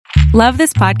Love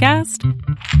this podcast?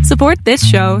 Support this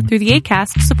show through the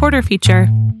Acast supporter feature.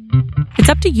 It's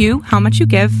up to you how much you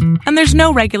give, and there's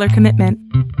no regular commitment.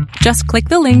 Just click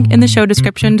the link in the show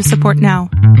description to support now.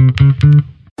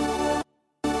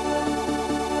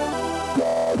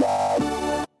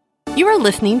 You are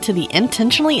listening to the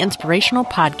Intentionally Inspirational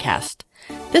Podcast.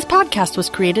 This podcast was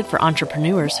created for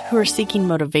entrepreneurs who are seeking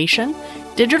motivation,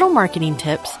 digital marketing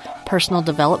tips, personal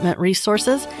development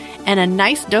resources, and a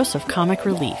nice dose of comic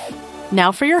relief.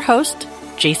 Now for your host,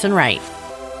 Jason Wright.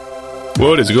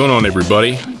 What is going on,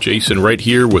 everybody? Jason Wright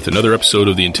here with another episode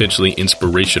of the Intentionally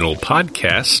Inspirational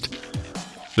Podcast.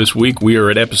 This week we are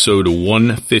at episode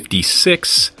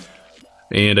 156,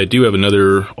 and I do have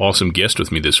another awesome guest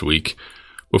with me this week.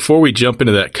 Before we jump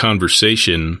into that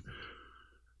conversation,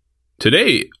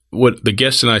 today what the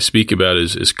guest and I speak about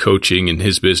is coaching and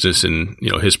his business and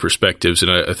his perspectives,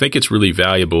 and I think it's really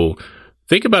valuable.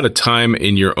 Think about a time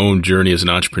in your own journey as an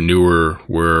entrepreneur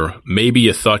where maybe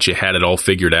you thought you had it all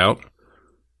figured out.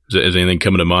 Is anything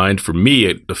coming to mind? For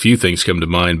me, a few things come to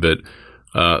mind, but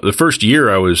the first year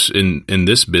I was in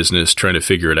this business trying to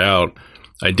figure it out,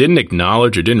 I didn't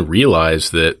acknowledge or didn't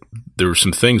realize that there were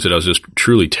some things that I was just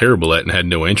truly terrible at and had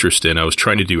no interest in. I was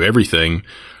trying to do everything,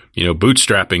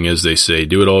 bootstrapping, as they say,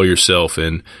 do it all yourself.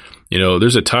 And,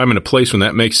 there's a time and a place when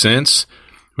that makes sense.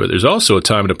 But there's also a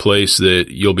time and a place that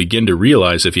you'll begin to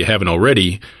realize, if you haven't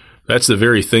already, that's the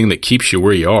very thing that keeps you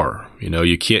where you are.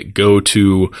 You can't go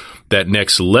to that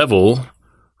next level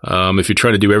if you're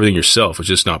trying to do everything yourself. It's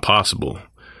just not possible.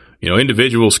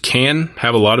 Individuals can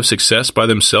have a lot of success by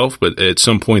themselves, but at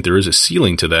some point there is a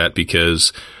ceiling to that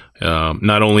because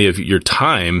not only of your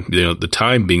time, the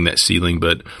time being that ceiling,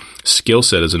 but skill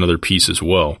set is another piece as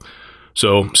well.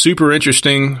 So super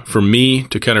interesting for me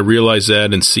to kind of realize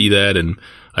that and see that. And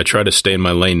I try to stay in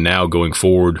my lane now going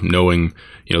forward, knowing,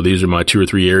 these are my 2 or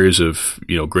 3 areas of,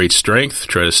 great strength.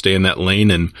 Try to stay in that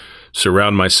lane and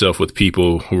surround myself with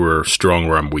people who are strong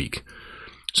where I'm weak.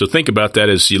 So think about that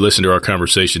as you listen to our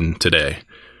conversation today.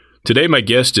 Today, my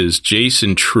guest is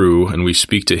Jason True, and I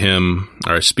speak to him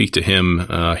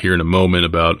here in a moment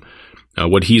about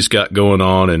what he's got going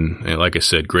on. And like I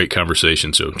said, great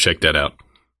conversation. So check that out.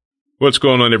 What's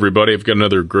going on, everybody? I've got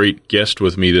another great guest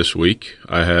with me this week.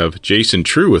 I have Jason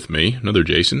True with me, another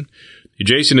Jason.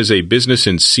 Jason is a business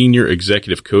and senior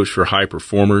executive coach for high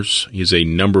performers. He's a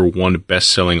 #1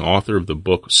 best-selling author of the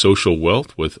book Social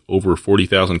Wealth with over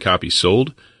 40,000 copies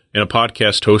sold and a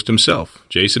podcast host himself.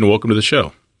 Jason, welcome to the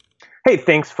show. Hey,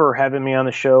 thanks for having me on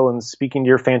the show and speaking to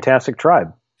your fantastic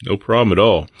tribe. No problem at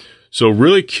all. So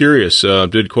really curious,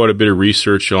 did quite a bit of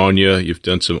research on you. You've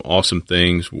done some awesome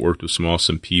things, worked with some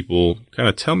awesome people. Kind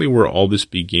of tell me where all this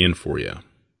began for you.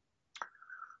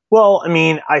 Well,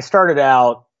 I started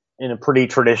out in a pretty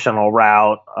traditional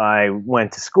route. I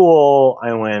went to school.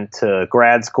 I went to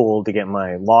grad school to get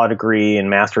my law degree and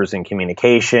master's in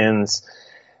communications.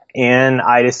 And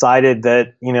I decided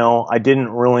that, I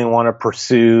didn't really want to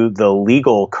pursue the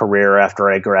legal career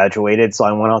after I graduated. So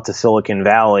I went out to Silicon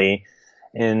Valley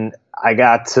and I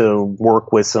got to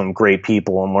work with some great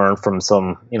people and learn from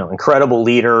some, incredible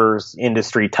leaders,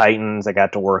 industry titans. I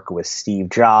got to work with Steve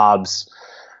Jobs,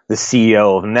 the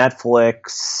CEO of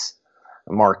Netflix,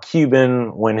 Mark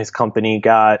Cuban, when his company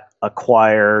got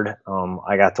acquired.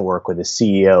 I got to work with the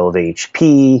CEO of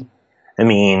HP.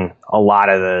 A lot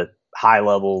of the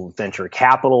high-level venture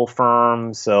capital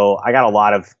firms. So I got a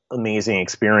lot of amazing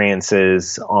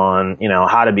experiences on,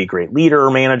 how to be a great leader,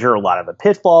 manager, a lot of the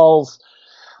pitfalls.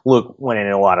 Went in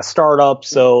a lot of startups.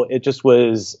 So it just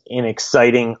was an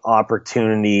exciting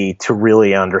opportunity to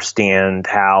really understand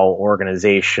how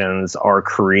organizations are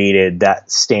created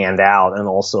that stand out, and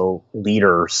also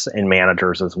leaders and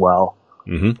managers as well.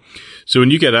 Mm-hmm. So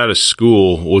when you got out of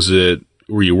school,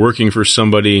 were you working for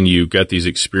somebody and you got these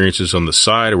experiences on the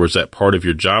side, or was that part of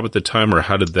your job at the time, or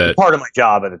how did that? Part of my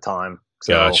job at the time.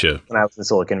 So Gotcha. When I was in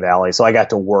Silicon Valley. So I got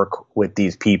to work with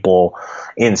these people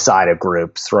inside of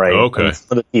groups, right? Okay. And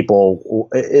some of the people,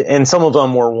 and some of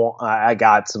them were, I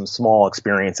got some small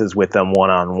experiences with them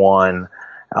one-on-one,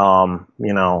 and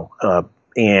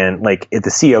like at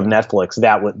the CEO of Netflix,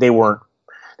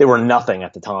 they were nothing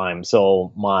at the time.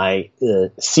 So my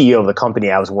CEO of the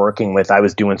company I was working with, I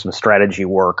was doing some strategy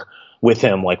work with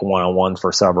him, like one-on-one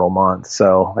for several months.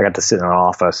 So I got to sit in an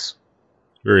office.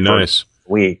 Very nice. For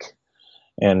a week.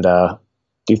 And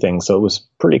do things. So it was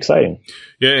pretty exciting.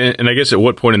 Yeah, and I guess at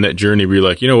what point in that journey were you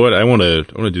like, you know what, I want to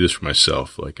do this for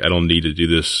myself. Like, I don't need to do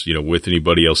this, with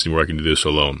anybody else anymore. I can do this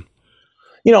alone.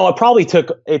 It probably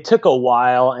took a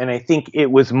while, and I think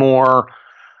it was more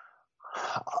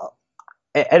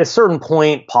at a certain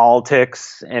point,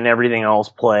 politics and everything else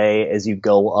play as you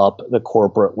go up the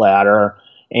corporate ladder.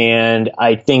 And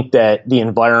I think that the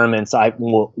environments I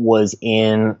was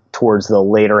in towards the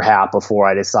later half before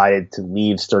I decided to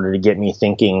leave started to get me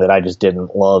thinking that I just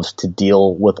didn't love to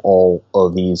deal with all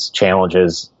of these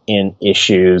challenges and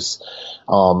issues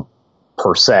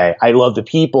per se. I love the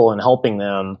people and helping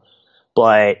them,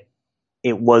 but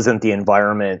it wasn't the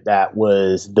environment that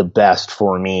was the best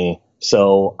for me.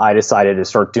 So I decided to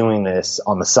start doing this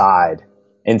on the side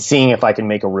and seeing if I can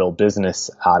make a real business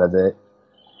out of it.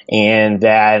 And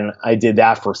then I did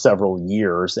that for several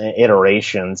years and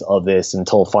iterations of this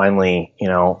until finally,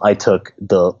 I took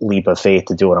the leap of faith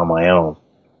to do it on my own.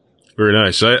 Very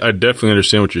nice. I definitely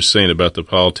understand what you're saying about the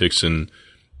politics in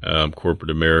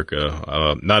corporate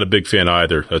America. Not a big fan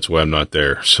either. That's why I'm not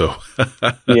there. So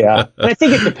yeah, and I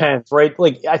think it depends, right?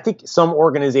 Like I think some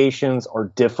organizations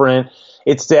are different.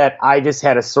 It's that I just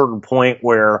had a certain point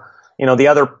where the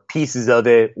other pieces of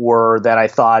it were that I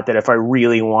thought that if I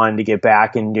really wanted to get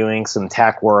back in doing some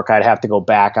tech work, I'd have to go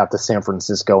back out to San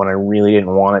Francisco, and I really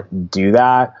didn't want to do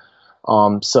that.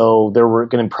 So there were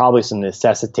going to probably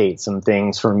necessitate some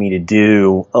things for me to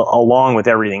do along with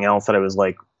everything else that I was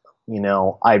like,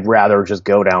 I'd rather just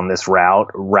go down this route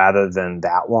rather than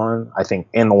that one. I think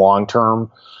in the long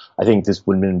term, I think this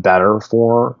would have been better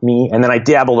for me. And then I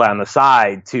dabbled on the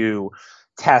side to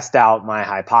test out my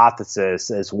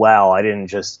hypothesis as well. I didn't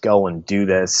just go and do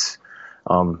this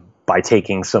by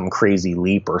taking some crazy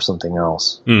leap or something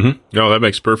else. Mm-hmm. No, that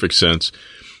makes perfect sense.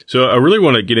 So I really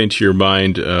want to get into your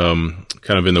mind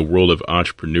kind of in the world of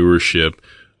entrepreneurship.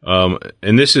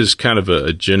 And this is kind of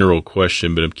a general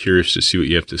question, but I'm curious to see what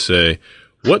you have to say.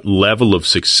 What level of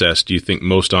success do you think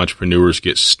most entrepreneurs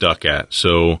get stuck at?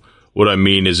 So what I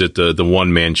mean, is it the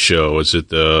one-man show? Is it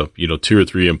the 2 or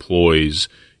 3 employees?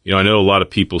 I know a lot of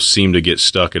people seem to get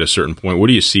stuck at a certain point. What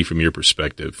do you see from your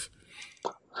perspective?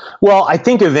 Well, I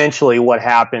think eventually what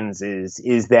happens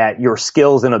is that your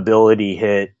skills and ability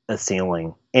hit a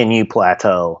ceiling and you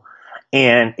plateau.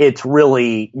 And it's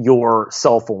really your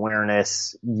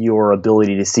self-awareness, your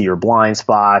ability to see your blind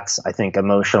spots. I think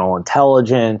emotional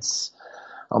intelligence.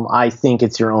 I think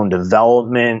it's your own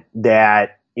development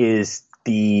that is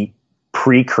the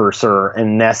precursor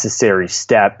and necessary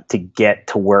step to get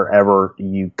to wherever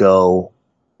you go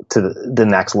to the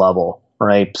next level,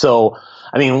 right? So,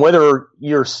 I mean, whether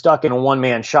you're stuck in a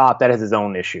one-man shop, that has its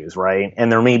own issues, right? And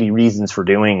there may be reasons for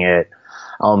doing it.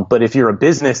 But if you're a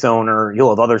business owner, you'll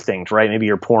have other things, right? Maybe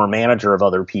you're a poor manager of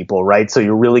other people, right? So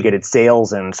you're really good at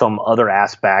sales and some other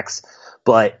aspects,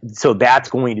 but so that's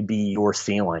going to be your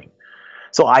ceiling.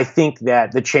 So I think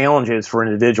that the challenges for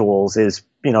individuals is,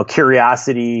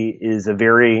 curiosity is a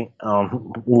very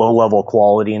low-level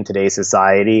quality in today's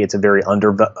society. It's a very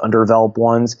underdeveloped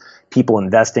one. People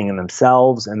investing in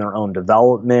themselves and their own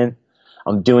development,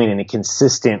 doing it in a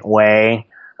consistent way,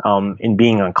 and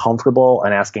being uncomfortable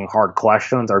and asking hard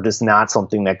questions are just not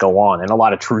something that go on, and a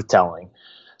lot of truth-telling.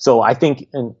 So I think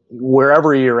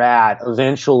wherever you're at,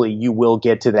 eventually you will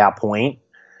get to that point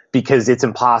because it's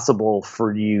impossible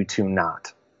for you to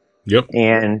not. Yep.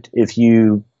 And if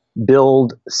you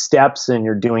build steps and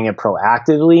you're doing it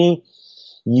proactively,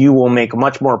 you will make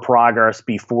much more progress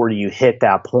before you hit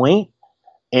that point.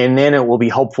 And then it will be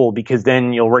helpful because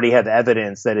then you already have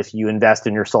evidence that if you invest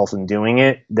in yourself in doing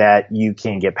it, that you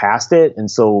can get past it.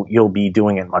 And so you'll be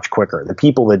doing it much quicker. The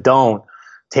people that don't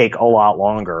take a lot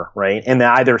longer, right? And they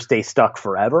either stay stuck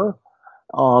forever,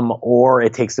 or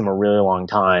it takes them a really long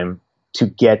time to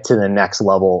get to the next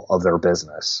level of their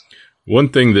business. One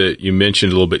thing that you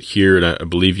mentioned a little bit here, and I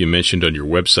believe you mentioned on your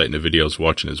website in the video I was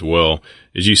watching as well,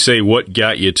 is you say what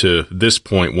got you to this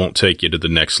point won't take you to the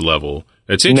next level.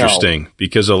 That's interesting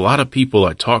because a lot of people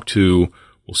I talk to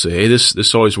will say, hey,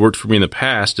 this always worked for me in the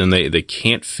past, and they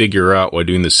can't figure out why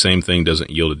doing the same thing doesn't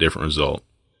yield a different result.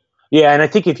 Yeah, and I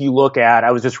think if you look at,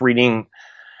 I was just reading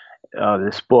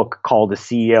this book called The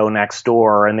CEO Next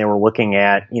Door, and they were looking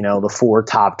at, the 4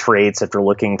 top traits after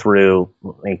looking through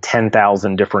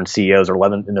 10,000 different CEOs or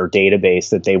 11 in their database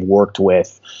that they've worked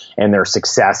with and their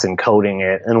success in coding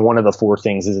it. And one of the 4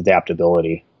 things is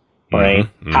adaptability, right?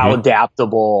 Mm-hmm. How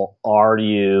adaptable are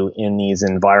you in these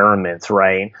environments,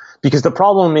 right? Because the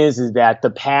problem is that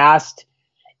the past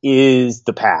is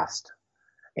the past,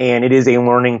 and it is a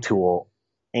learning tool.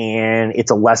 And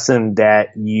it's a lesson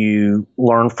that you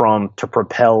learn from to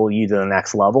propel you to the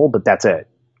next level, but that's it,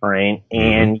 right? Mm-hmm.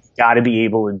 And you got to be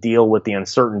able to deal with the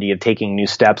uncertainty of taking new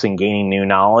steps and gaining new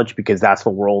knowledge because that's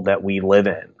the world that we live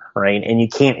in, right? And you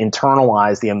can't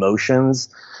internalize the emotions,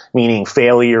 meaning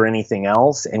failure or anything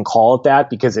else, and call it that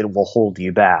because it will hold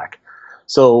you back.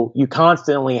 So you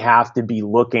constantly have to be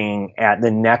looking at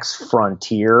the next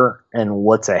frontier and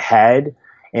what's ahead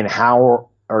and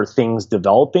how are things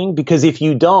developing. Because if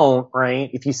you don't, right,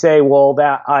 if you say, well,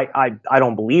 that I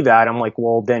don't believe that, I'm like,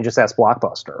 well, then just ask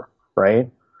Blockbuster, right?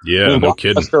 Yeah, I mean, no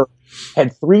kidding. Blockbuster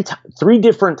had three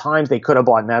different times they could have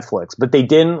bought Netflix, but they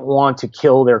didn't want to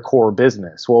kill their core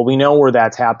business. Well, we know where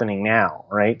that's happening now,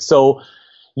 right? So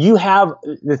you have,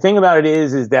 the thing about it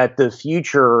is that the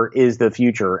future is the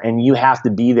future, and you have to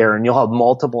be there, and you'll have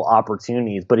multiple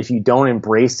opportunities. But if you don't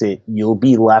embrace it, you'll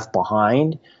be left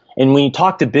behind. And when you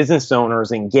talk to business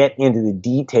owners and get into the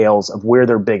details of where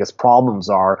their biggest problems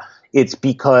are, it's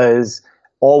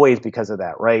always because of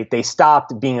that, right? They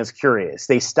stopped being as curious.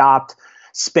 They stopped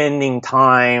spending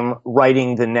time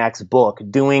writing the next book,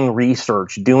 doing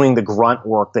research, doing the grunt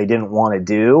work they didn't want to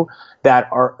do.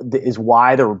 Is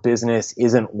why their business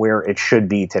isn't where it should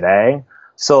be today.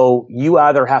 So you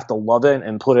either have to love it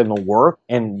and put in the work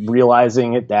and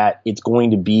realizing that it's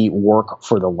going to be work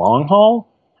for the long haul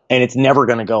and it's never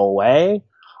going to go away.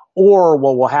 Or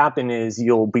what will happen is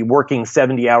you'll be working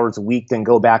 70 hours a week, then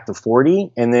go back to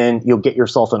 40, and then you'll get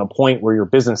yourself in a point where your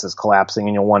business is collapsing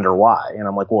and you'll wonder why. And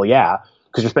I'm like, well, yeah,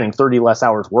 because you're spending 30 less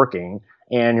hours working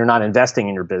and you're not investing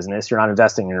in your business, you're not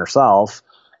investing in yourself,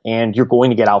 and you're going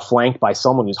to get outflanked by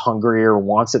someone who's hungrier,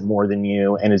 wants it more than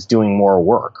you, and is doing more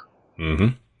work.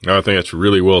 Mm-hmm. I think that's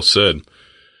really well said.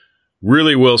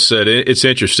 Really well said. It's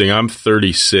interesting. I'm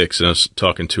 36, and I was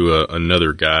talking to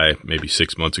another guy maybe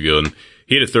 6 months ago, and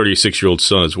he had a 36-year-old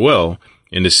son as well.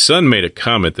 And his son made a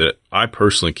comment that I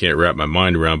personally can't wrap my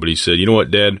mind around, but he said, you know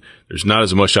what, Dad, there's not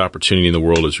as much opportunity in the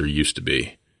world as there used to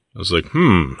be. I was like,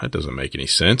 that doesn't make any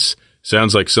sense.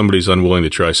 Sounds like somebody's unwilling to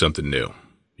try something new,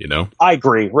 you know? I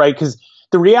agree, right? Because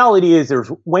the reality is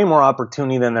there's way more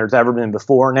opportunity than there's ever been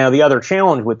before. Now, the other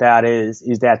challenge with that is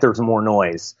that there's more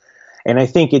noise. And I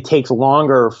think it takes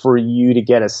longer for you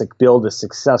to build a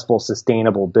successful,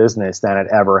 sustainable business than it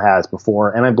ever has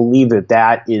before. And I believe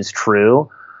that is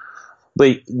true.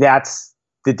 But that's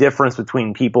the difference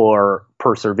between people who are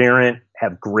perseverant,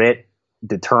 have grit,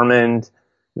 determined,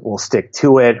 will stick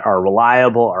to it, are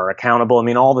reliable, are accountable. I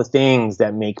mean, all the things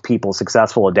that make people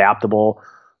successful, adaptable,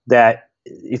 that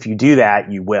if you do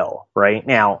that, you will, right?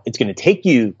 Now, it's going to take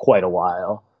you quite a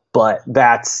while, but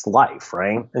that's life,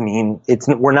 right? I mean,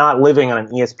 we're not living on an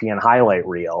ESPN highlight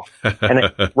reel,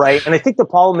 right? And I think the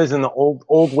problem is in the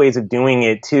old ways of doing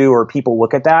it too, or people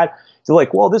look at that, they're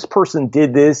like, well, this person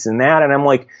did this and that, and I'm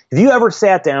like, have you ever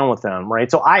sat down with them, right?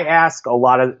 So I ask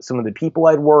some of the people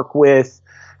I'd work with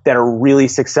that are really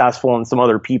successful, and some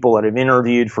other people that I've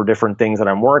interviewed for different things that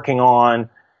I'm working on.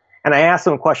 And I asked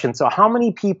them a question. So how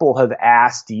many people have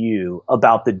asked you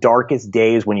about the darkest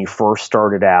days when you first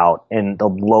started out and the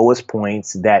lowest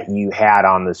points that you had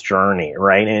on this journey,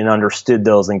 right? And understood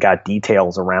those and got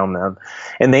details around them.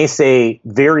 And they say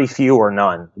very few or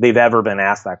none they've ever been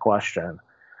asked that question.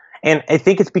 And I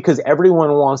think it's because everyone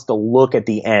wants to look at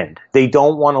the end. They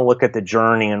don't want to look at the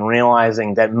journey and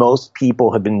realizing that most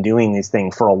people have been doing these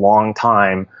things for a long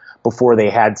time before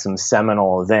they had some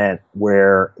seminal event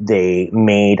where they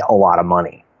made a lot of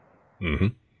money. Mm-hmm.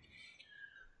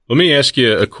 Let me ask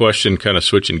you a question, kind of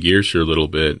switching gears here a little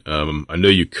bit. I know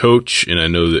you coach, and I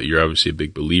know that you're obviously a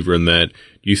big believer in that.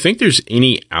 Do you think there's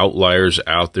any outliers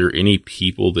out there, any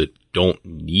people that don't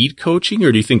need coaching,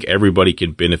 or do you think everybody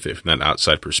can benefit from that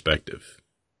outside perspective?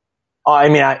 I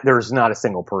mean, there's not a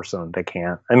single person that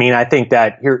can't. I mean, I think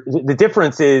that the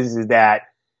difference is that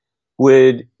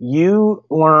would you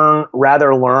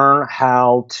rather learn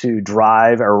how to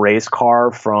drive a race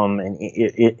car from a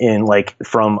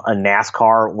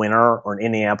NASCAR winner or an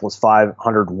Indianapolis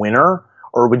 500 winner,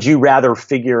 or would you rather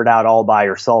figure it out all by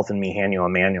yourself and me hand you a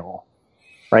manual?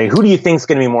 Right? Who do you think is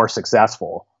going to be more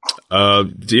successful?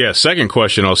 Second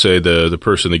question, I'll say the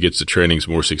person that gets the training is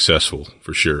more successful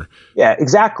for sure. Yeah,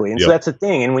 exactly. And so that's the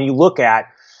thing. And when you look at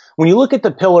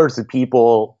the pillars of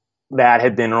people that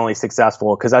have been really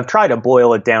successful, because I've tried to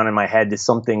boil it down in my head to a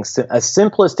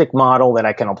simplistic model that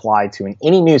I can apply to in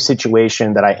any new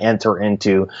situation that I enter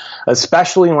into,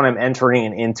 especially when I'm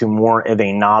entering into more of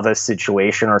a novice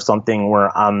situation or something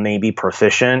where I'm maybe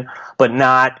proficient, but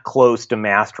not close to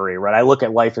mastery, right? I look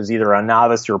at life as either a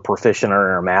novice or a proficient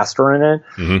or a master in it.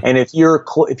 Mm-hmm. And if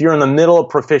you're in the middle of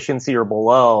proficiency or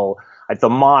below, the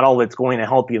model that's going to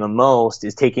help you the most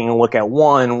is taking a look at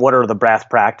what are the best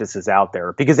practices out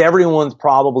there? Because everyone's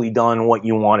probably done what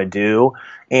you want to do.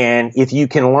 And if you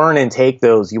can learn and take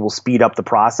those, you will speed up the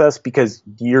process because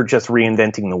you're just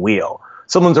reinventing the wheel.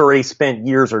 Someone's already spent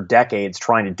years or decades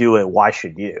trying to do it. Why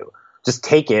should you? Just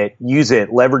take it, use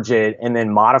it, leverage it, and then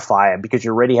modify it because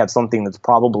you already have something that's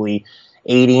probably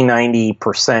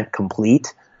 80-90%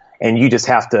 complete, and you just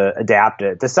have to adapt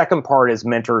it. The second part is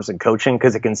mentors and coaching,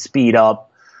 because it can speed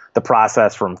up the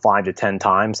process from 5 to 10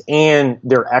 times, and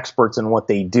they're experts in what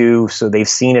they do, so they've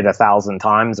seen it 1,000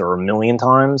 times or 1,000,000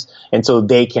 times, and so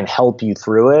they can help you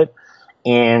through it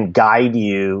and guide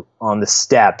you on the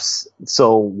steps.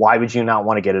 So why would you not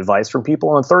want to get advice from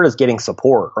people? And the third is getting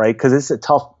support, right? Because it's a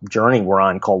tough journey we're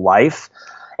on called life,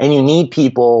 and you need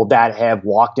people that have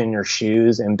walked in your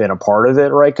shoes and been a part of it,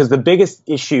 right? Because the biggest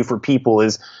issue for people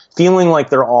is feeling like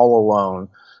they're all alone,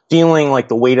 feeling like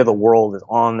the weight of the world is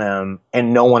on them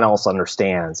and no one else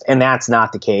understands. And that's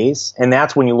not the case. And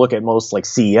that's when you look at most like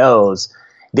CEOs,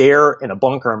 they're in a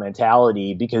bunker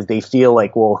mentality because they feel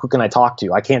like, well, who can I talk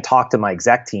to? I can't talk to my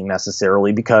exec team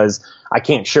necessarily because I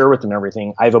can't share with them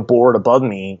everything. I have a board above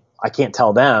me. I can't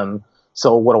tell them.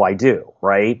 So what do I do?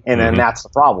 Right. And then that's the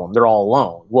problem. They're all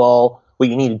alone. Well, what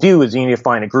you need to do is you need to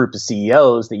find a group of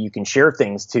CEOs that you can share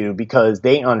things to because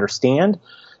they understand.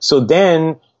 So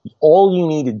then all you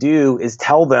need to do is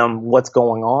tell them what's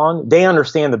going on. They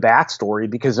understand the backstory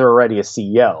because they're already a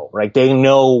CEO, right? They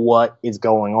know what is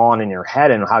going on in your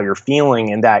head and how you're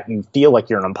feeling, and that you feel like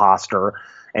you're an imposter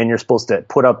and you're supposed to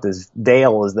put up this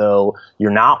veil as though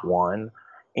you're not one.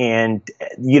 And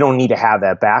you don't need to have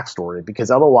that backstory,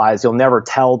 because otherwise you'll never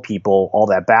tell people all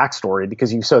that backstory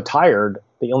because you're so tired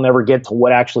that you'll never get to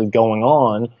what actually is going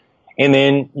on. And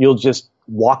then you'll just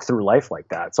walk through life like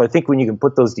that. So I think when you can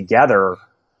put those together,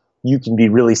 you can be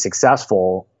really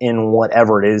successful in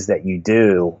whatever it is that you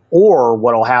do. Or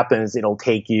what will happen is it'll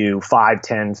take you 5,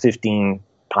 10, 15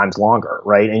 times longer,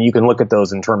 right? And you can look at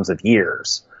those in terms of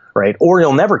years, right? Or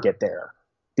you'll never get there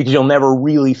because you'll never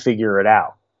really figure it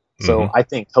out. So I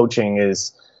think coaching and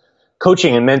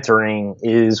mentoring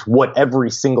is what every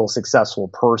single successful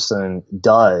person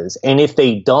does. And if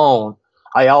they don't,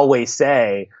 I always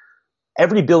say,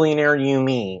 every billionaire you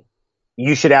meet,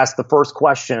 you should ask the first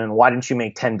question, why didn't you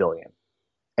make 10 billion?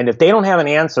 And if they don't have an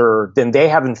answer, then they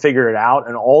haven't figured it out.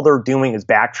 And all they're doing is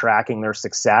backtracking their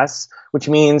success, which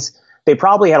means they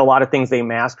probably had a lot of things they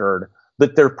mastered,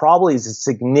 but there probably is a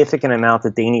significant amount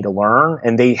that they need to learn,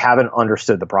 and they haven't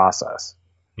understood the process.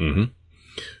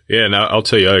 Yeah, and I'll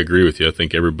tell you, I agree with you. I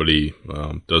think everybody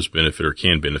does benefit or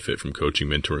can benefit from coaching,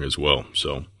 mentoring as well.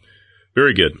 So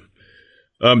very good.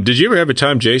 Did you ever have a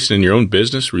time, Jason, in your own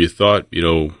business where you thought,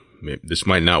 this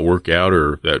might not work out,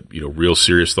 or that, real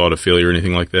serious thought of failure or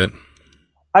anything like that?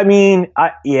 I mean,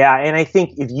 yeah. And I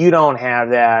think if you don't have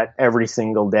that every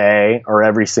single day or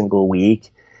every single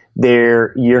week,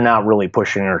 you're not really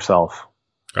pushing yourself.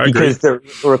 I agree. Because the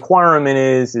requirement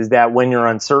is that when you're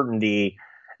uncertainty,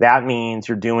 that means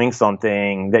you're doing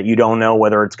something that you don't know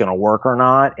whether it's going to work or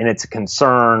not. And it's a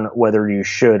concern whether you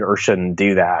should or shouldn't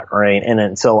do that. Right.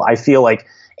 And so I feel like,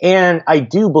 and I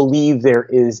do believe there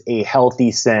is a healthy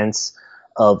sense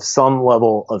of some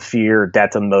level of fear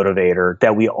that's a motivator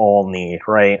that we all need.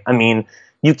 Right. I mean,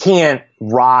 you can't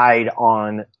ride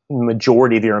on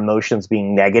majority of your emotions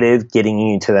being negative, getting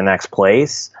you to the next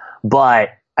place. But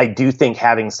I do think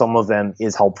having some of them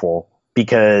is helpful,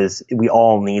 because we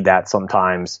all need that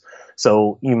sometimes.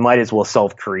 So you might as well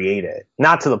self-create it.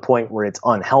 Not to the point where it's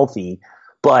unhealthy,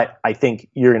 but I think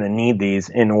you're going to need these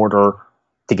in order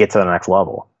to get to the next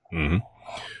level. No,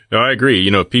 I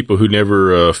agree. People who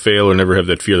never fail or never have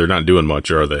that fear, they're not doing much,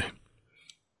 are they?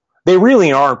 They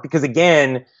really aren't, because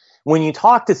again, when you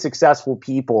talk to successful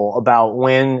people about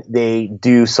when they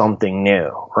do something new,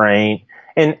 right?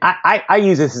 And I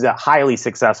use this as a highly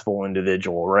successful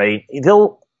individual, right?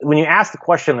 When you ask the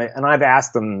question, and I've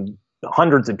asked them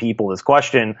hundreds of people this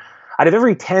question, out of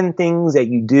every 10 things that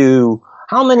you do,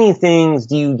 how many things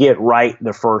do you get right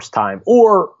the first time,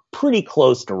 or pretty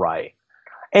close to right?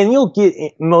 And you'll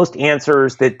get most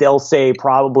answers that they'll say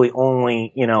probably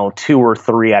only, 2 or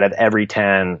 3 out of every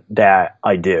 10 that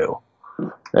I do.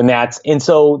 And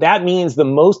so that means the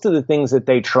most of the things that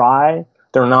they try,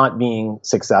 they're not being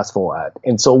successful at.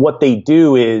 And so what they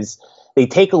do is they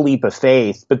take a leap of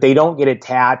faith, but they don't get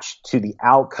attached to the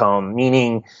outcome,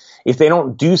 meaning if they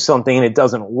don't do something and it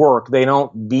doesn't work, they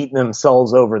don't beat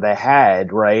themselves over the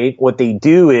head, right? What they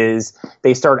do is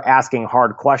they start asking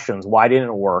hard questions. Why didn't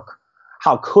it work?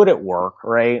 How could it work,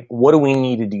 right? What do we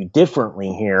need to do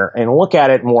differently here? And look at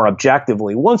it more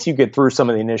objectively once you get through some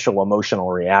of the initial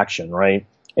emotional reaction, right?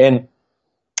 And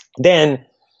then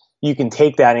you can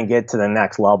take that and get to the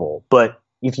next level. But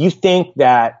if you think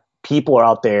that people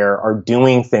out there are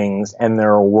doing things and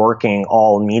they're working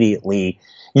all immediately,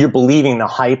 you're believing the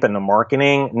hype and the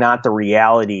marketing, not the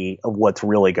reality of what's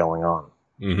really going on.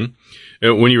 And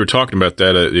when you were talking about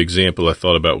that, the example I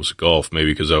thought about was golf,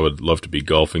 maybe because I would love to be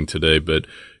golfing today. But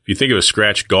if you think of a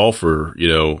scratch golfer,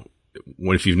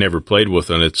 if you've never played with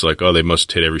them, it's like, oh, they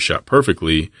must hit every shot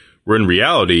perfectly. Where in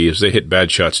reality, is they hit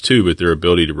bad shots too, but their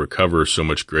ability to recover is so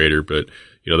much greater. But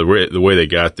the way they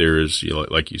got there is,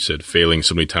 like you said, failing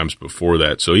so many times before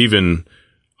that. So even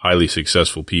highly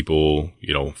successful people,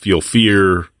 feel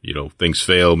fear, things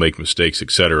fail, make mistakes,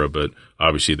 etc. But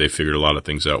obviously, they figured a lot of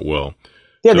things out well.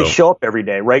 Yeah, they show up every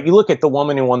day, right? You look at the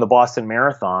woman who won the Boston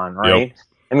Marathon, right? Yep.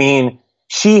 I mean,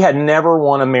 she had never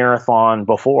won a marathon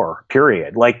before,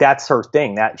 period. Like, that's her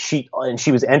thing. She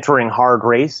was entering hard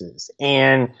races,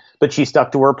 but she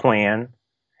stuck to her plan,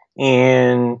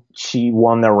 and she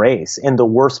won the race in the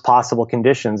worst possible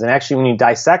conditions. And actually, when you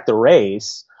dissect the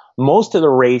race, most of the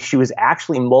race, she was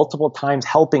actually multiple times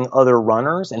helping other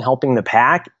runners and helping the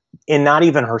pack, and not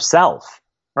even herself.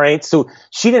 Right. So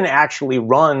she didn't actually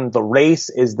run the race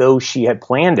as though she had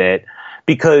planned it,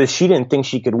 because she didn't think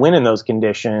she could win in those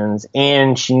conditions.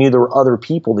 And she knew there were other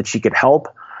people that she could help,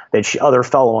 other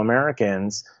fellow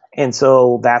Americans. And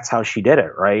so that's how she did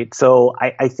it. Right. So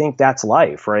I think that's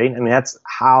life. Right. I mean, that's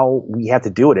how we have to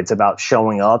do it. It's about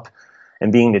showing up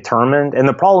and being determined. And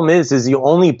the problem is you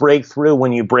only break through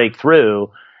when you break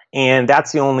through. And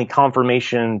that's the only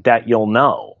confirmation that you'll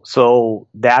know. So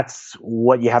that's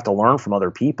what you have to learn from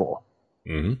other people.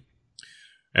 Mm-hmm.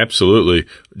 Absolutely.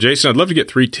 Jason, I'd love to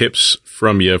get 3 tips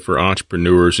from you for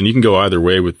entrepreneurs, and you can go either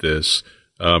way with this,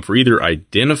 for either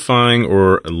identifying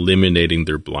or eliminating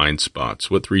their blind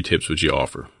spots. What 3 tips would you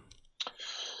offer?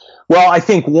 Well, I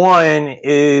think one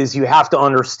is you have to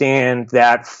understand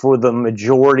that for the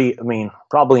majority,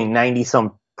 probably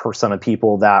 90% of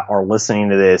people that are listening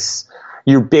to this,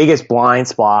 your biggest blind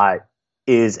spot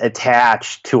is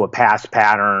attached to a past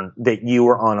pattern that you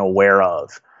were unaware of,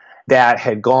 that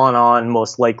had gone on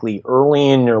most likely early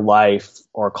in your life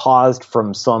or caused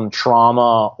from some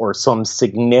trauma or some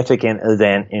significant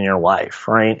event in your life,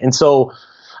 right? And so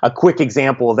a quick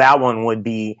example of that one would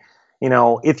be,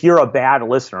 if you're a bad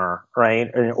listener,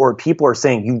 right, or people are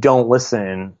saying you don't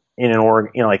listen in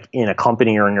like in a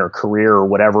company or in your career or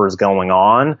whatever is going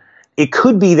on, it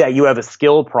could be that you have a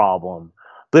skill problem,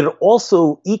 but it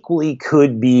also equally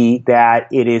could be that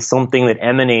it is something that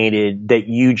emanated that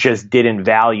you just didn't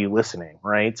value listening,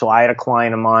 right? So I had a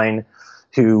client of mine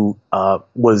who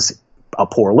was a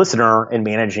poor listener and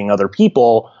managing other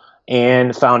people,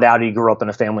 and found out he grew up in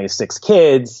a family of 6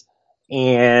 kids.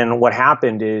 And what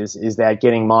happened is that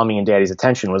getting mommy and daddy's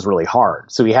attention was really hard.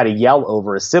 So he had to yell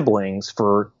over his siblings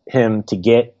for him to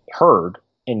get heard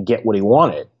and get what he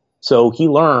wanted. So he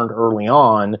learned early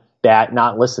on that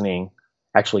not listening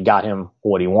actually got him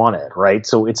what he wanted, right?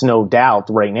 So it's no doubt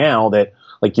right now that,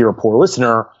 like, you're a poor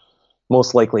listener,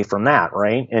 most likely from that,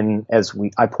 right? And as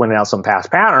I pointed out some past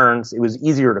patterns, it was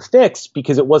easier to fix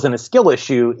because it wasn't a skill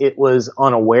issue. It was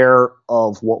unaware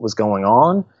of what was going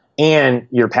on and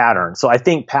your pattern. So I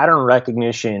think pattern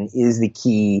recognition is the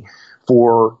key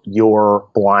for your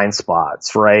blind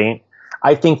spots, right?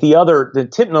 I think the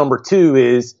tip number 2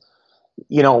 is,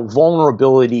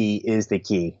 vulnerability is the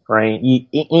key, right?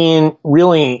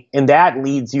 And that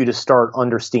leads you to start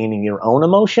understanding your own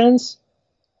emotions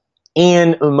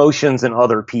and emotions in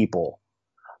other people,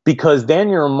 because then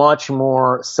you're much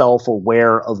more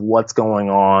self-aware of what's going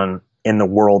on in the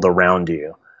world around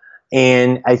you.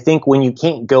 And I think when you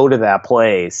can't go to that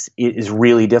place, it is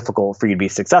really difficult for you to be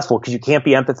successful, because you can't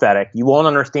be empathetic. You won't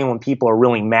understand when people are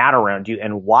really mad around you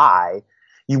and why.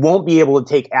 You won't be able to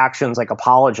take actions like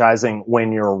apologizing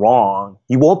when you're wrong.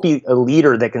 You won't be a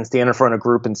leader that can stand in front of a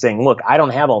group and saying, look, I don't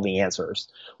have all the answers.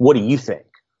 What do you think?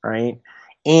 Right?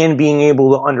 And being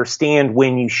able to understand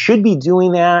when you should be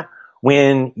doing that,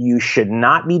 when you should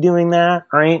not be doing that,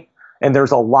 right? And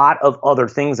there's a lot of other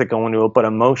things that go into it, but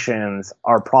emotions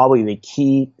are probably the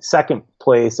key second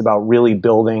place about really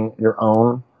building your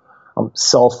own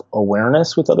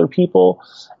self-awareness with other people.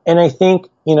 And I think,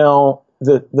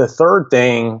 the third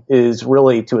thing is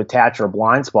really to attach your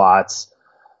blind spots,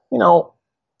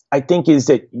 I think is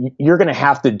that you're going to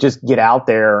have to just get out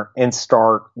there and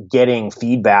start getting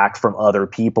feedback from other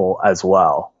people as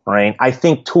well, right? I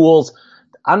think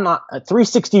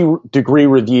 360-degree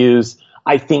reviews,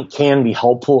 I think, can be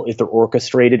helpful if they're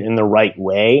orchestrated in the right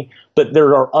way, but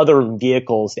there are other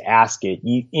vehicles to ask it.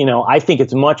 I think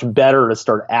it's much better to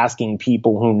start asking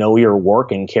people who know your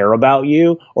work and care about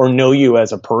you or know you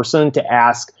as a person to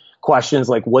ask questions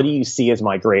like, what do you see as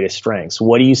my greatest strengths?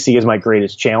 What do you see as my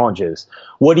greatest challenges?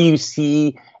 What do you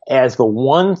see as the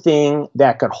one thing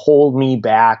that could hold me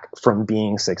back from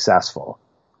being successful?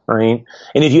 Right?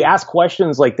 And if you ask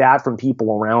questions like that from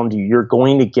people around you, you're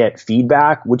going to get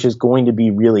feedback, which is going to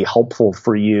be really helpful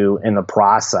for you in the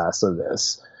process of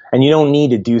this. And you don't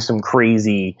need to do some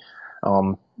crazy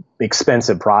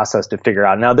expensive process to figure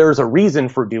out. Now, there's a reason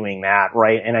for doing that,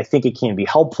 right? And I think it can be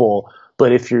helpful.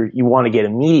 But if you want to get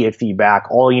immediate feedback,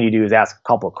 all you need to do is ask a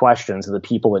couple of questions of the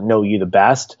people that know you the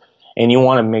best. And you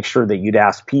want to make sure that you'd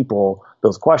ask people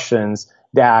those questions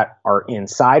that are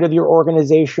inside of your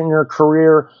organization, your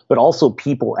career, but also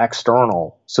people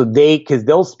external. So because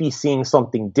they'll be seeing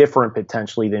something different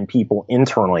potentially than people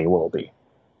internally will be.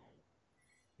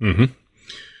 Mm-hmm.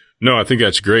 No, I think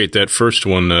that's great. That first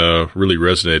one really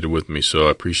resonated with me, so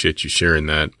I appreciate you sharing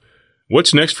that.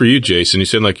 What's next for you, Jason? You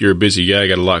sound like you're a busy guy,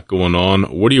 got a lot going on.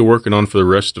 What are you working on for the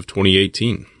rest of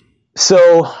 2018?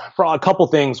 So for a couple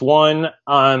things. One,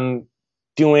 I'm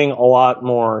doing a lot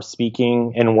more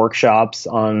speaking and workshops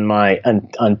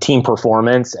on team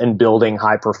performance and building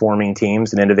high performing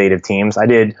teams and innovative teams. I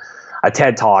did a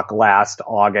TED Talk last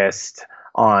August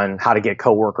on how to get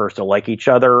coworkers to like each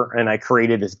other, and I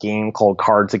created this game called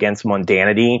Cards Against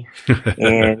Mundanity.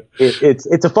 And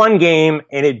it's a fun game,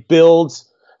 and it builds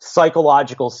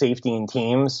psychological safety in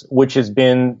teams, which has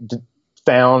been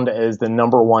found as the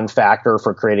number one factor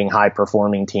for creating high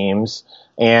performing teams.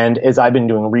 And as I've been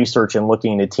doing research and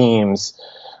looking into teams,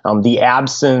 the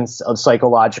absence of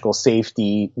psychological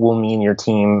safety will mean your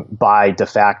team by de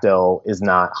facto is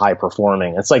not high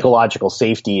performing. And psychological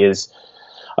safety is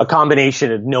a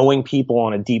combination of knowing people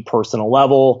on a deep personal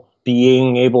level,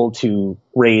 being able to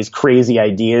raise crazy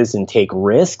ideas and take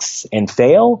risks and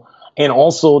fail, and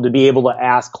also to be able to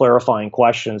ask clarifying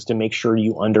questions to make sure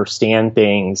you understand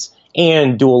things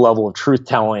and do a level of truth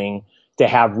telling to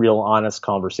have real honest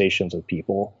conversations with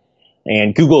people.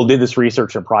 And Google did this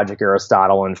research in Project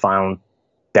Aristotle and found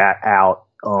that out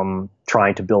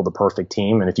trying to build a perfect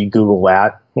team. And if you Google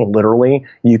that, literally,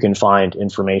 you can find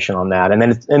information on that. And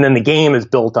then the game is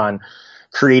built on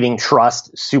creating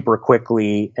trust super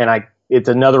quickly. And it's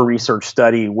another research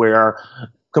study where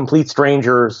complete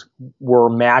strangers were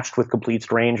matched with complete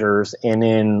strangers, and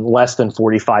in less than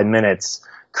 45 minutes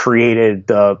created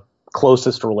the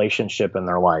closest relationship in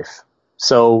their life.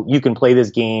 So you can play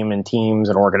this game in teams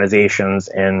and organizations,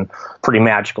 and pretty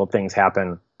magical things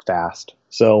happen fast.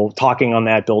 So talking on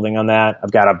that, building on that,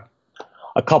 I've got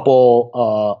a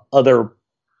couple other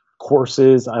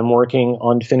courses I'm working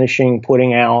on finishing,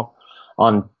 putting out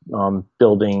on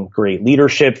building great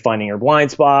leadership, finding your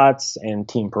blind spots, and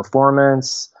team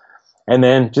performance. And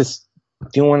then just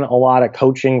doing a lot of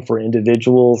coaching for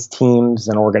individuals, teams,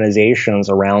 and organizations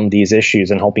around these issues,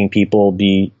 and helping people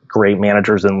be great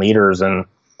managers and leaders, and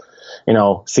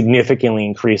significantly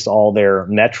increase all their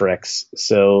metrics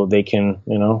so they can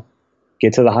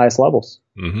get to the highest levels.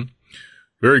 Mm-hmm.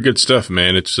 Very good stuff,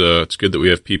 man. It's good that we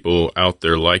have people out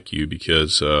there like you,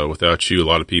 because without you, a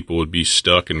lot of people would be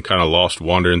stuck and kind of lost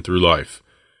wandering through life.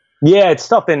 Yeah, it's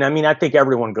tough. And I mean, I think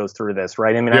everyone goes through this,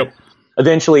 right? I mean, yep.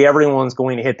 Eventually everyone's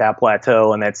going to hit that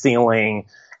plateau and that ceiling,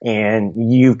 and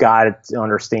you've got to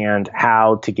understand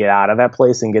how to get out of that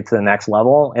place and get to the next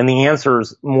level. And the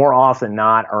answers more often than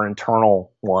not are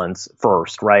internal ones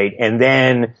first, right? And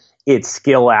then it's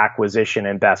skill acquisition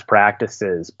and best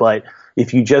practices. But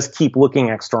if you just keep looking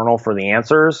external for the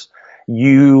answers,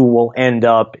 you will end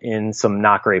up in some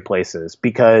not great places,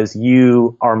 because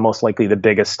you are most likely the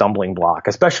biggest stumbling block,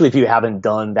 especially if you haven't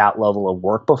done that level of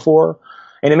work before.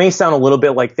 And it may sound a little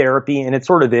bit like therapy, and it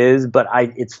sort of is, but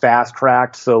it's fast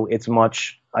tracked. So it's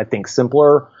much, I think,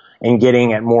 simpler, and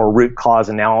getting at more root cause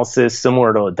analysis,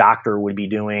 similar to a doctor would be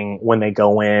doing when they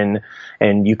go in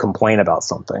and you complain about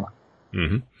something.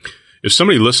 Mm-hmm. If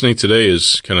somebody listening today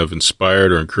is kind of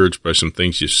inspired or encouraged by some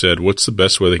things you said, what's the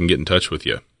best way they can get in touch with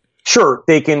you? Sure.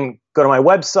 They can go to my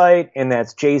website, and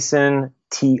that's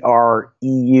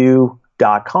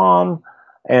jasontreu.com.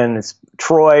 And it's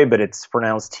Troy, but it's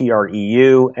pronounced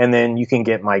Treu. And then you can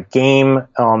get my game.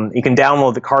 You can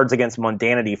download the Cards Against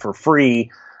Mundanity for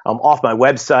free off my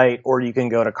website, or you can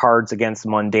go to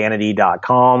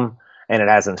cardsagainstmundanity.com, and it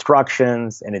has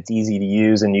instructions, and it's easy to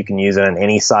use, and you can use it in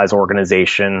any size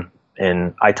organization.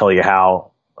 And I tell you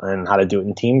how to do it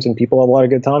in teams, and people have a lot of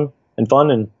good time and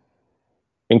fun and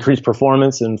increase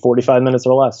performance in 45 minutes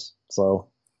or less. So.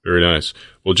 Very nice.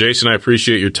 Well, Jason, I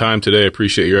appreciate your time today. I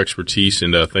appreciate your expertise,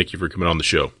 and thank you for coming on the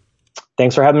show.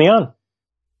 Thanks for having me on.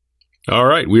 All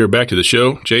right. We are back to the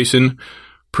show. Jason,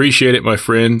 appreciate it, my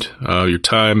friend, your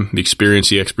time, the experience,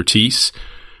 the expertise.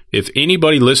 If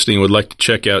anybody listening would like to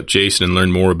check out Jason and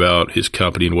learn more about his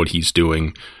company and what he's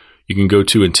doing, you can go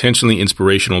to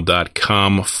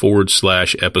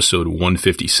intentionallyinspirational.com/episode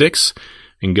 156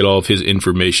 and get all of his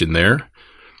information there.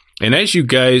 And as you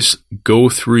guys go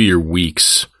through your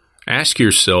weeks, ask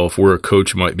yourself where a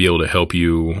coach might be able to help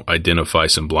you identify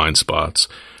some blind spots.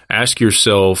 Ask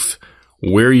yourself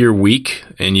where you're weak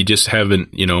and you just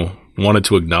haven't, wanted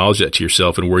to acknowledge that to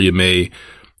yourself, and where you may,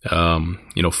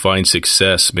 find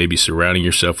success, maybe surrounding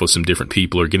yourself with some different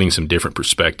people or getting some different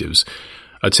perspectives.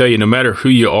 I tell you, no matter who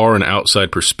you are, an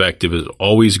outside perspective is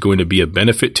always going to be a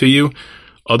benefit to you.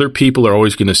 Other people are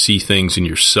always going to see things in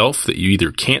yourself that you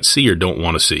either can't see or don't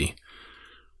want to see.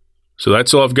 So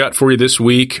that's all I've got for you this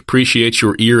week. Appreciate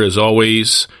your ear as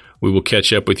always. We will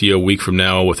catch up with you a week from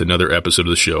now with another episode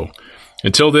of the show.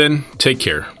 Until then, take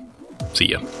care. See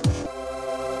ya.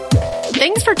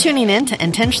 Thanks for tuning in to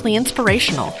Intentionally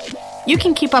Inspirational. You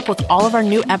can keep up with all of our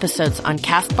new episodes on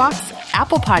CastBox,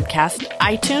 Apple Podcast,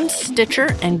 iTunes,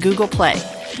 Stitcher, and Google Play.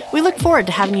 We look forward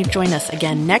to having you join us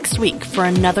again next week for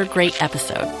another great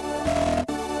episode.